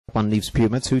1 NIAMHS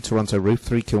Puma, 2 Toronto Ruth,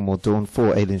 3 KILMORE DAWN,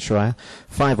 4 ALIEN SHARIA,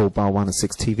 5 All Bar 1 and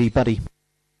 6 TEEVEE BUDDY.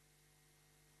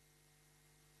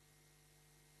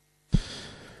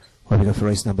 Well, we go for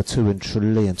race number 2 in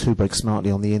Tralee, and 2 breaks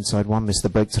smartly on the inside. 1 missed the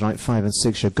break tonight. 5 and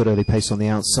 6 show good early pace on the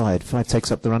outside. 5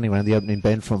 takes up the running around the opening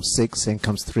bend from 6. In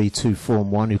comes 3, 2, 4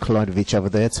 and 1 who collide with each other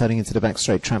there. Turning into the back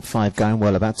straight. Trap 5 going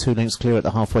well. About 2 lengths clear at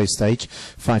the halfway stage.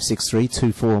 5, 6, 3,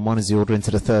 2, 4 and 1 is the order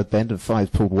into the third bend, and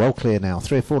 5 pulled well clear now.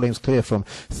 3 or 4 lengths clear from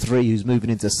 3 who's moving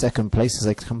into second place as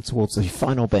they come towards the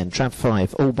final bend. Trap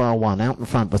 5, All Bar 1 out in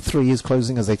front, but 3 is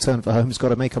closing as they turn for home. He's got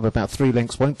to make up about 3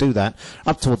 lengths. Won't do that.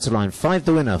 Up towards the line. 5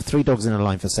 the winner. 3 dogs in a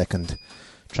line for second.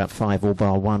 Trap 5, All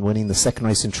Bar 1 winning the second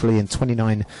race in Tralee in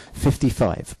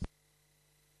 29.55.